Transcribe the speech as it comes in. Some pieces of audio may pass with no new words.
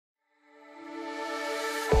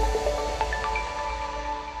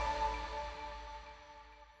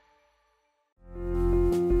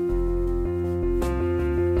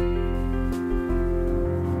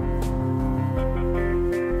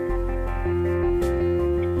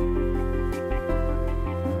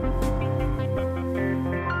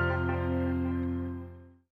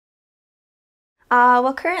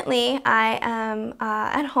Well, currently I am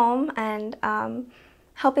at home and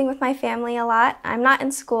helping with my family a lot. I'm not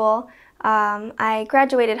in school. I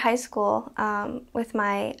graduated high school with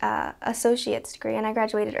my associate's degree, and I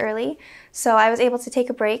graduated early. So I was able to take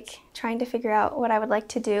a break trying to figure out what I would like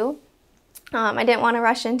to do. I didn't want to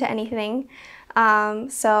rush into anything.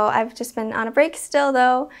 So I've just been on a break still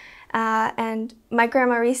though. And my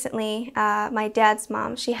grandma recently, my dad's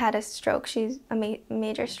mom, she had a stroke. She's a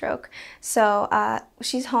major stroke. So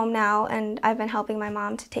she's home now, and I've been helping my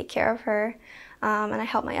mom to take care of her. And I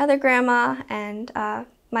help my other grandma, and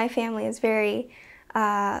my family is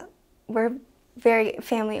we're very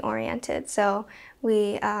family oriented. So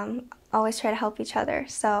we always try to help each other.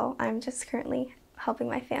 So I'm just currently helping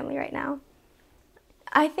my family right now.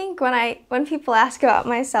 I think when people ask about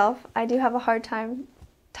myself, I do have a hard time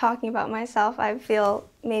talking about myself. I feel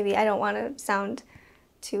maybe I don't want to sound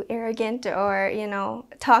too arrogant, or, you know,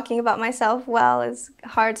 talking about myself well is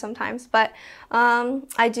hard sometimes. But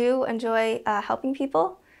I do enjoy helping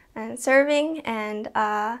people and serving, and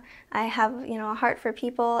I have, you know, a heart for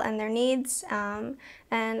people and their needs, and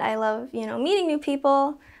I love, you know, meeting new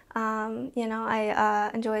people. You know,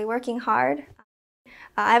 I enjoy working hard.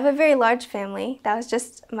 I have a very large family. That was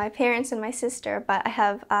just my parents and my sister, but I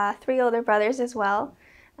have 3 older brothers as well,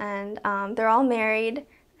 and they're all married,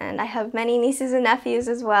 and I have many nieces and nephews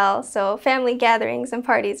as well, so family gatherings and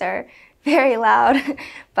parties are very loud.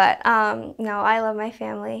 But no, I love my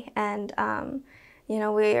family, and you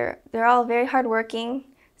know, they're all very hardworking,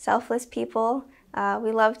 selfless people.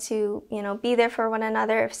 We love to, you know, be there for one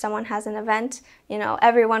another. If someone has an event, you know,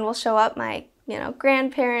 everyone will show up. My, you know,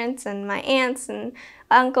 grandparents and my aunts and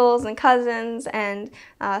uncles and cousins, and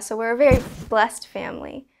so we're a very blessed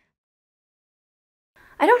family.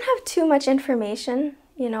 I don't have too much information,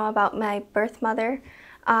 you know, about my birth mother.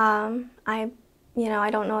 You know, I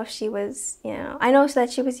don't know if she was, you know, I know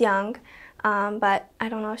that she was young, but I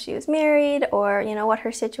don't know if she was married or, you know, what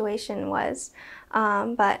her situation was.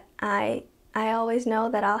 But I always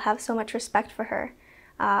know that I'll have so much respect for her,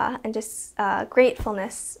 and just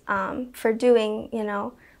gratefulness for doing, you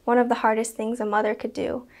know, one of the hardest things a mother could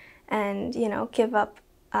do, and, you know, give up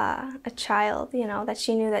a child, you know, that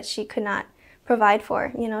she knew that she could not provide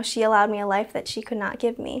for. You know, she allowed me a life that she could not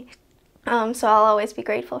give me. So I'll always be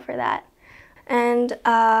grateful for that. And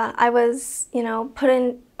I was, you know,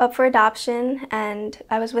 up for adoption, and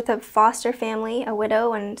I was with a foster family, a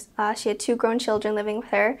widow, and she had 2 grown children living with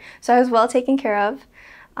her. So I was well taken care of.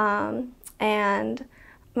 And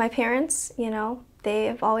my parents, you know, they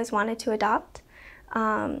have always wanted to adopt.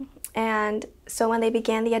 And so when they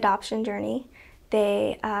began the adoption journey,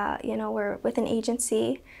 they, you know, were with an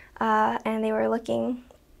agency, and they were looking,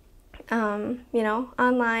 you know,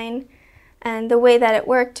 online. And the way that it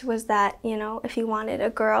worked was that, you know, if you wanted a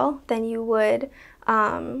girl, then you would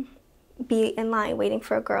be in line waiting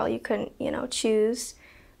for a girl. You couldn't, you know, choose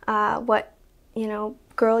what, you know,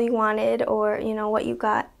 girl you wanted, or, you know, what you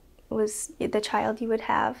got was the child you would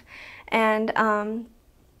have. And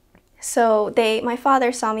so my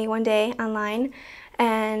father saw me one day online,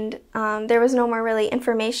 and there was no more really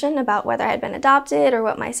information about whether I had been adopted or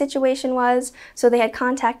what my situation was, so they had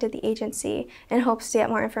contacted the agency in hopes to get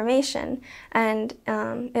more information. And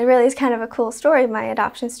it really is kind of a cool story, my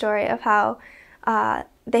adoption story, of how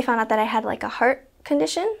they found out that I had like a heart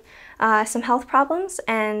condition, some health problems,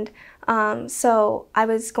 and so I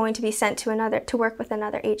was going to be sent to work with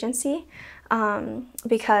another agency,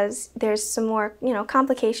 because there's some more, you know,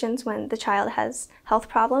 complications when the child has health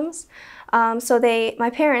problems. So my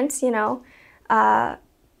parents, you know,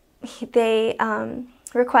 they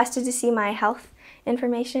requested to see my health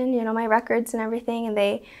information, you know, my records and everything, and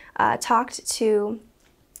they talked to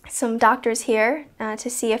some doctors here to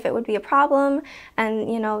see if it would be a problem.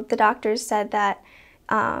 And, you know, the doctors said that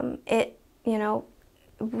it, you know,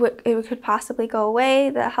 it could possibly go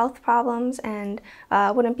away, the health problems, and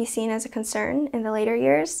wouldn't be seen as a concern in the later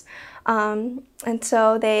years. And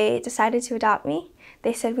so they decided to adopt me.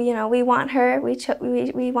 They said, you know, we want her,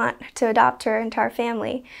 we want to adopt her into our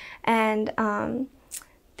family. And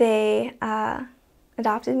they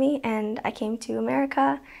adopted me, and I came to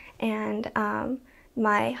America, and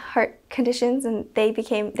my heart conditions, and they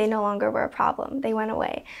no longer were a problem. They went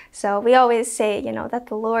away. So we always say, you know, that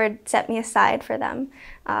the Lord set me aside for them,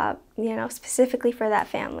 you know, specifically for that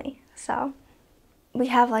family. So we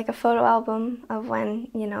have like a photo album of when,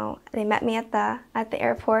 you know, they met me at the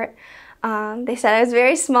airport. They said I was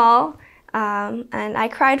very small, and I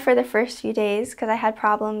cried for the first few days because I had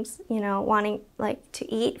problems, you know, wanting like to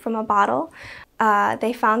eat from a bottle.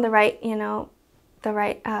 They found the right, you know,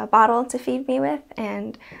 bottle to feed me with,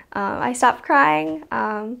 and I stopped crying.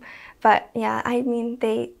 But yeah, I mean,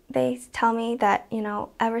 they tell me that,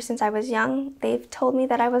 ever since I was young, they've told me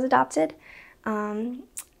that I was adopted. And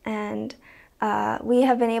we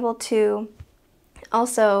have been able to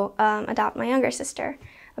also adopt my younger sister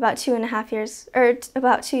about 2.5 years, or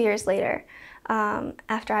about 2 years later.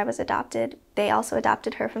 After I was adopted, they also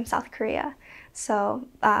adopted her from South Korea. So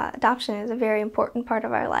adoption is a very important part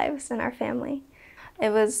of our lives and our family. It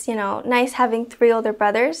was, nice having 3 older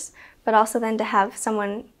brothers, but also then to have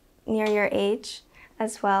someone near your age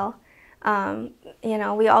as well.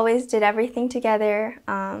 We always did everything together,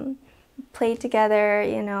 played together,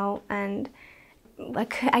 and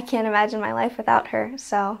I can't imagine my life without her.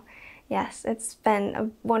 So yes, it's been a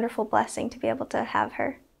wonderful blessing to be able to have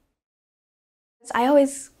her. I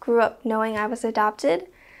always grew up knowing I was adopted,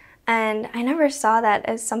 and I never saw that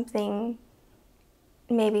as something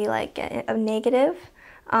maybe like a negative.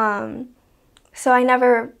 So I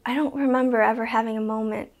don't remember ever having a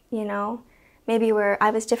moment, maybe where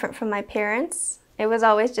I was different from my parents. It was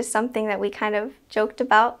always just something that we kind of joked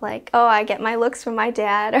about, like, oh, I get my looks from my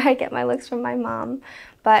dad, or I get my looks from my mom.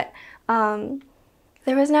 But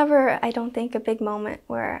there was never, I don't think, a big moment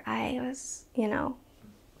where I was,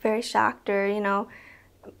 very shocked, or,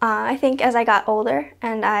 I think as I got older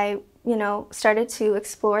and I, started to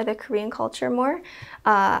explore the Korean culture more,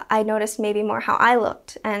 I noticed maybe more how I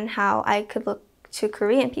looked and how I could look to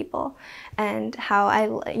Korean people, and how I,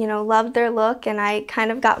 loved their look, and I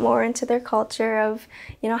kind of got more into their culture of,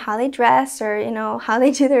 how they dress, or, how they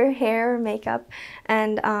do their hair or makeup.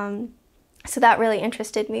 And so that really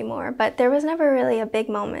interested me more, but there was never really a big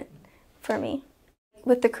moment for me.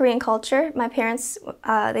 With the Korean culture, my parents,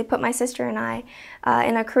 they put my sister and I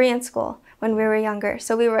in a Korean school when we were younger.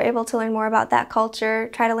 So we were able to learn more about that culture,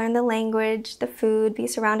 try to learn the language, the food, be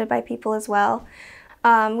surrounded by people as well.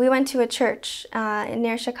 We went to a church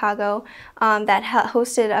near Chicago that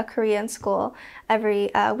hosted a Korean school every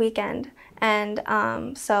weekend. And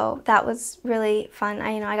so that was really fun.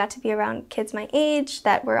 I got to be around kids my age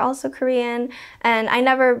that were also Korean. And I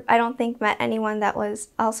don't think, met anyone that was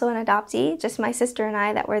also an adoptee, just my sister and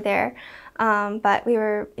I that were there. But we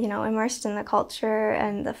were, immersed in the culture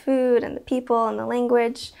and the food and the people and the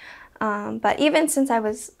language. But even since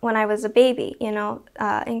when I was a baby,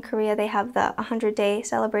 in Korea they have the 100-day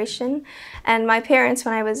celebration. And my parents,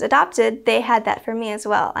 when I was adopted, they had that for me as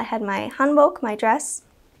well. I had my hanbok, my dress,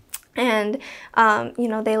 and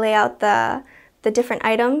they lay out the different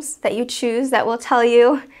items that you choose that will tell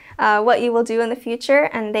you what you will do in the future,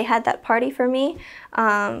 and they had that party for me.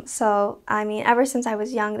 So I mean, ever since I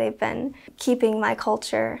was young, they've been keeping my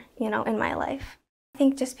culture, in my life. I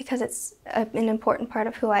think just because it's an important part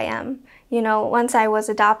of who I am. Once I was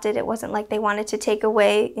adopted, it wasn't like they wanted to take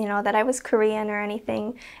away, that I was Korean or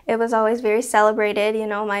anything. It was always very celebrated.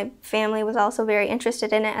 My family was also very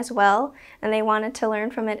interested in it as well, and they wanted to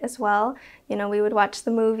learn from it as well. We would watch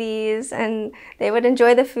the movies, and they would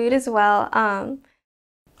enjoy the food as well.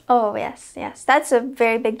 Oh, yes. That's a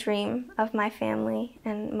very big dream of my family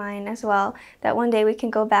and mine as well, that one day we can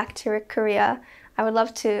go back to Korea. I would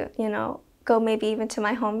love to, go maybe even to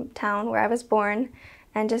my hometown where I was born,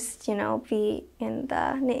 and just, be in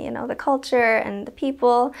the, the culture and the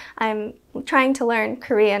people. I'm trying to learn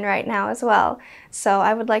Korean right now as well. So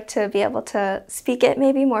I would like to be able to speak it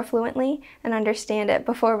maybe more fluently and understand it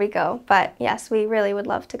before we go. But yes, we really would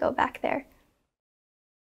love to go back there.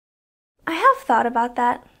 I have thought about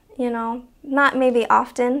that, not maybe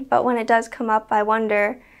often, but when it does come up, I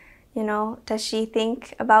wonder, does she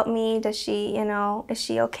think about me? Does she, is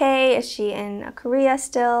she okay? Is she in Korea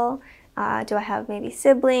still? Do I have maybe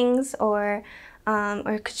siblings, or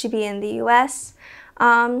could she be in the US?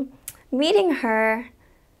 Meeting her,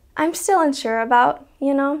 I'm still unsure about,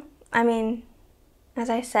 I mean, as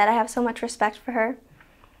I said, I have so much respect for her.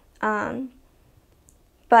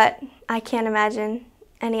 But I can't imagine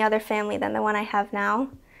any other family than the one I have now.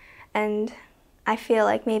 And I feel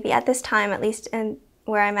like maybe at this time, at least in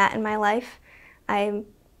where I'm at in my life, I'm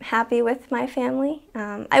happy with my family.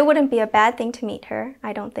 It wouldn't be a bad thing to meet her,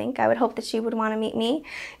 I don't think. I would hope that she would want to meet me.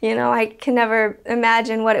 I can never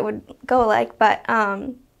imagine what it would go like, but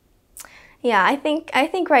yeah, I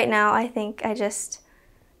think right now, I just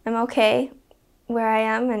am okay where I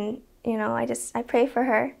am, and I pray for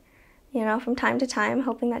her, from time to time,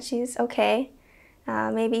 hoping that she's okay.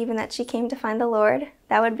 Maybe even that she came to find the Lord.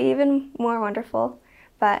 That would be even more wonderful.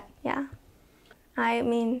 But yeah, I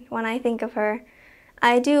mean, when I think of her,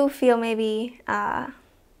 I do feel maybe, not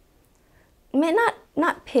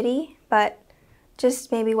pity, but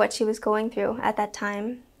just maybe what she was going through at that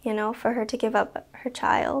time, for her to give up her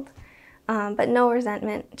child. But no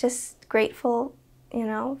resentment, just grateful,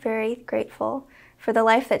 very grateful for the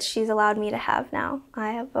life that she's allowed me to have now.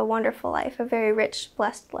 I have a wonderful life, a very rich,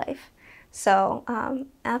 blessed life. So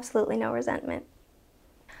absolutely no resentment.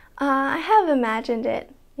 I have imagined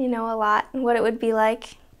it, a lot, and what it would be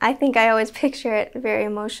like. I think I always picture it very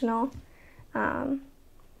emotional.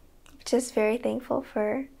 Just very thankful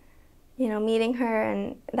for, meeting her,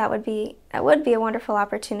 and that would be a wonderful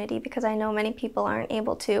opportunity because I know many people aren't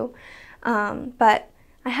able to. But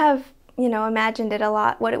I have, imagined it a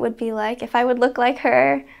lot, what it would be like if I would look like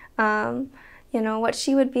her, what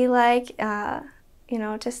she would be like,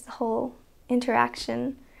 just the whole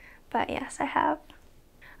interaction. But yes, I have.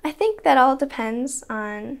 I think that all depends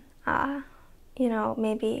on,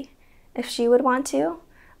 maybe if she would want to,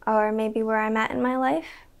 or maybe where I'm at in my life.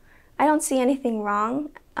 I don't see anything wrong,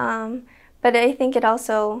 but I think it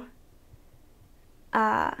also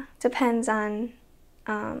depends on,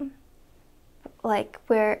 like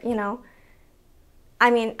where,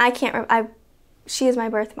 she is my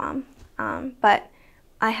birth mom, but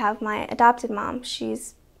I have my adopted mom.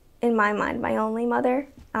 She's, in my mind, my only mother,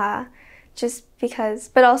 just because,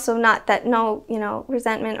 but also not that no,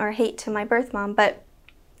 resentment or hate to my birth mom, but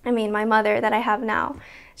my mother that I have now,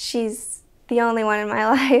 she's the only one in my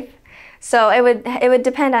life. So it would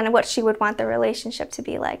depend on what she would want the relationship to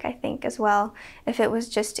be like, I think, as well. If it was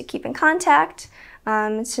just to keep in contact,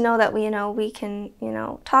 to know that we can,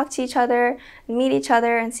 talk to each other, and meet each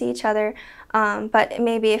other, and see each other. But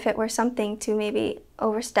maybe if it were something to maybe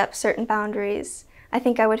overstep certain boundaries, I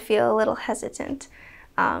think I would feel a little hesitant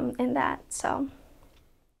in that. So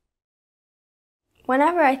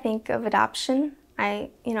whenever I think of adoption,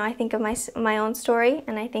 I think of my own story,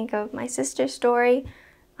 and I think of my sister's story.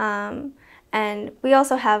 And we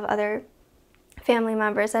also have other family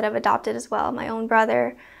members that have adopted as well. My own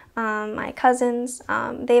brother, my cousins,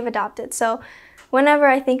 they've adopted. So whenever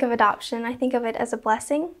I think of adoption, I think of it as a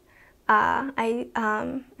blessing.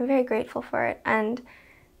 I'm very grateful for it. And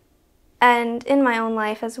in my own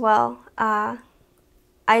life as well,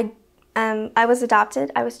 I was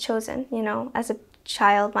adopted. I was chosen, as a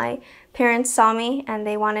child. My parents saw me and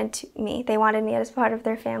they wanted me. They wanted me as part of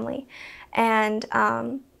their family. And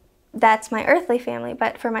that's my earthly family,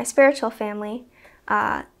 but for my spiritual family,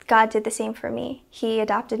 God did the same for me. He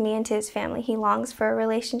adopted me into his family. He longs for a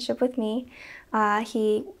relationship with me.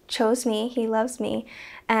 He chose me. He loves me.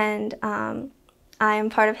 And I am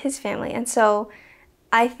part of his family. And so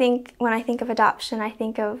I think when I think of adoption, I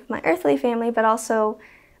think of my earthly family, but also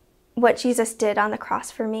what Jesus did on the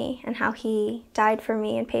cross for me and how he died for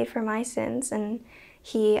me and paid for my sins. And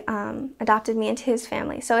he adopted me into his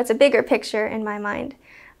family. So it's a bigger picture in my mind.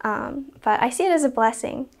 But I see it as a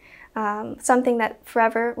blessing, something that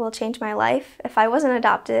forever will change my life. If I wasn't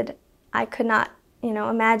adopted, I could not,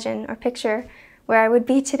 imagine or picture where I would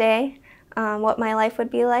be today, what my life would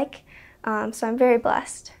be like. So I'm very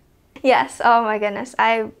blessed. Yes, oh my goodness.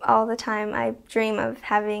 All the time I dream of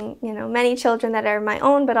having, many children that are my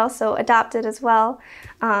own, but also adopted as well.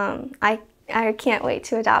 I can't wait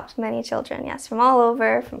to adopt many children, yes, from all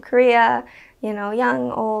over, from Korea,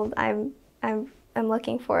 young, old. I'm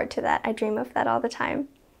looking forward to that. I dream of that all the time.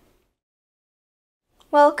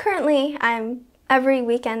 Well, currently, every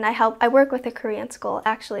weekend I work with a Korean school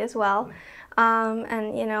actually as well. And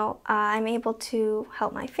I'm able to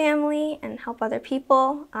help my family and help other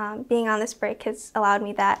people. Being on this break has allowed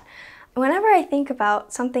me that. Whenever I think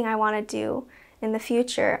about something I want to do in the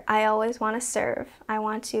future, I always want to serve. I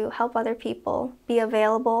want to help other people, be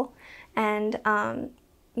available, and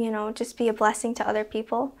just be a blessing to other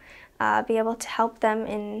people. Be able to help them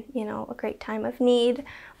in, a great time of need,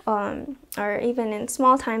 or even in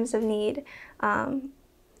small times of need.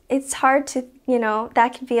 It's hard to,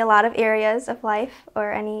 that could be a lot of areas of life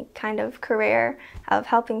or any kind of career of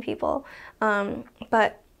helping people.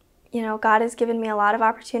 But, God has given me a lot of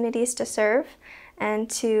opportunities to serve and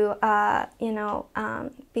to,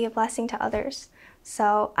 be a blessing to others.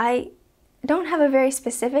 So I don't have a very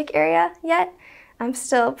specific area yet. I'm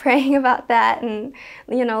still praying about that and,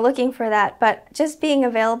 looking for that. But just being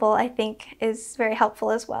available, I think, is very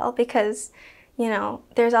helpful as well because,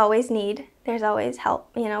 there's always need. There's always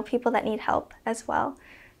help, people that need help as well.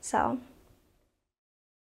 So